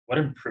What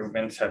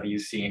improvements have you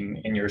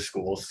seen in your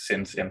schools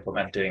since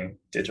implementing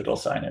digital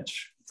signage?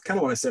 It's kind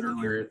of what I said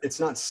earlier. It's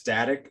not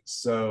static.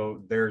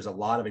 So there's a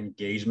lot of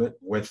engagement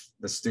with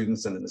the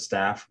students and the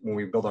staff. When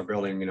we built our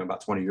building, about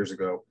 20 years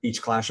ago,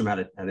 each classroom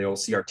had the old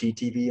CRT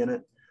TV in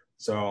it.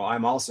 So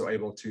I'm also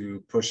able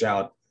to push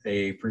out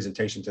a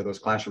presentation to those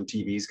classroom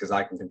TVs because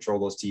I can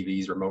control those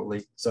TVs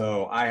remotely.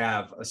 So I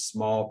have a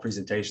small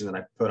presentation that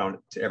I put on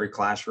to every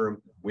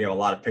classroom. We have a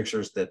lot of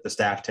pictures that the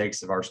staff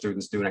takes of our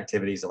students doing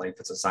activities, like if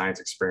it's a science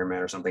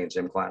experiment or something in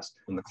gym class.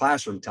 On the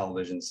classroom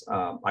televisions,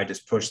 I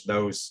just push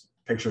those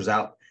pictures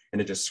out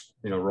and it just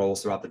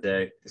rolls throughout the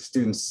day. The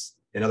students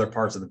in other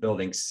parts of the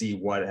building see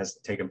what has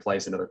taken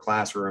place in other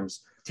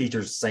classrooms.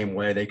 Teachers, same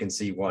way, they can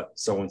see what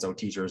so-and-so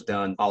teacher has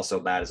done. Also,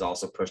 that is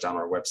also pushed on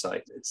our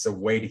website. It's a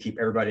way to keep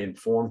everybody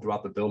informed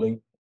throughout the building.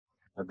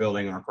 Our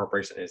building and our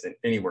corporation isn't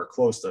anywhere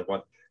close to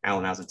what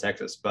Allen has in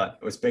Texas, but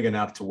it was big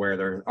enough to where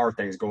there are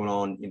things going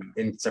on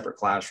in separate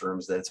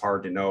classrooms that it's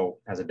hard to know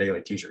as a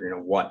daily teacher,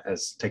 what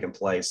has taken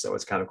place. So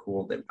it's kind of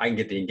cool that I can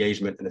get the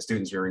engagement and the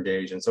students are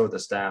engaged, and so with the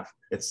staff.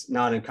 It's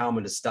not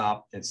uncommon to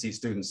stop and see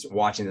students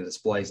watching the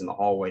displays in the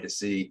hallway to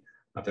see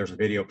if there's a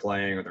video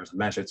playing or there's a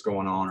message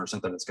going on or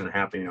something that's going to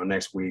happen,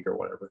 next week or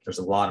whatever. There's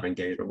a lot of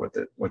engagement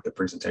with the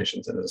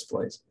presentations and the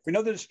displays. We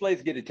know the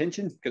displays get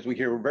attention because we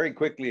hear very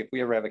quickly if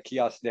we ever have a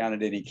kiosk down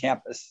at any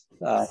campus.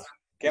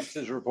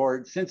 Campuses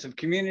report sense of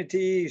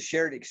community,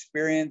 shared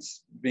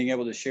experience, being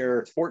able to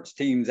share sports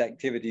teams,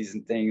 activities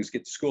and things,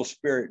 get the school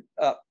spirit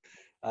up,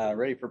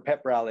 ready for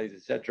pep rallies,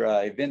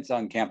 etc., events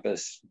on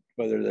campus,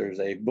 whether there's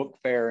a book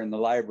fair in the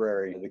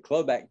library, the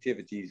club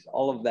activities,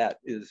 all of that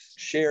is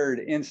shared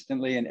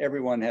instantly and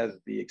everyone has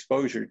the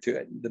exposure to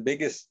it. The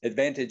biggest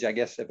advantage, I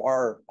guess, of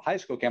our high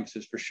school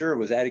campuses for sure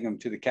was adding them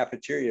to the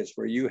cafeterias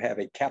where you have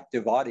a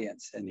captive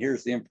audience and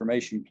here's the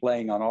information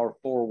playing on all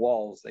four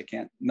walls. They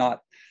can't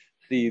not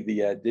see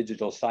the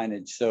digital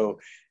signage. So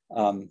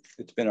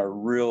it's been a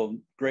real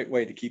great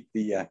way to keep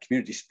the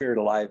community spirit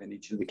alive in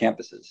each of the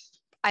campuses.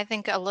 I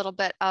think a little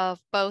bit of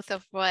both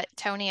of what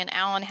Tony and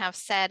Alan have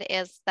said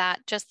is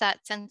that just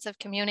that sense of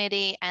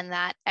community and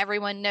that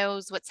everyone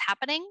knows what's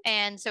happening.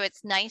 And so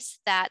it's nice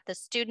that the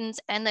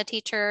students and the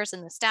teachers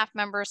and the staff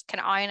members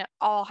can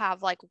all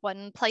have like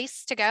one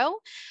place to go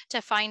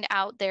to find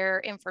out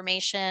their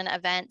information,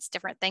 events,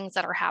 different things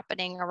that are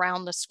happening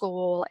around the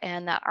school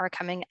and that are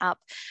coming up.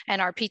 And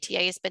our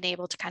PTA has been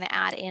able to kind of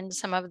add in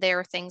some of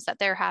their things that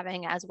they're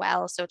having as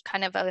well. So it's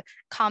kind of a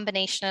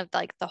combination of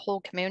like the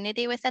whole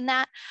community within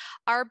that.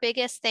 Our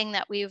biggest thing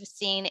that we've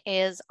seen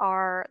is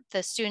the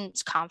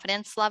students'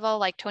 confidence level.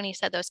 Like Tony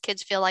said, those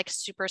kids feel like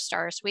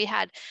superstars. We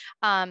had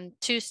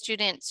 2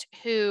 students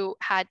who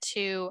had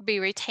to be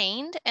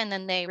retained and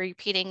then they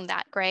repeating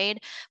that grade.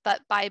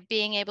 But by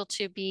being able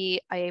to be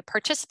a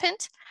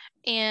participant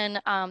in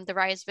the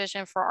Rise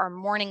Vision for our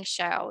morning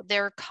show,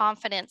 their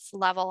confidence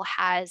level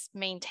has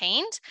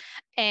maintained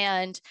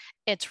and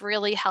it's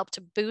really helped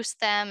to boost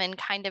them and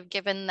kind of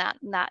given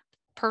that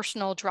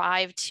personal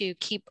drive to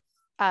keep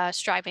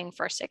striving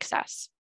for success.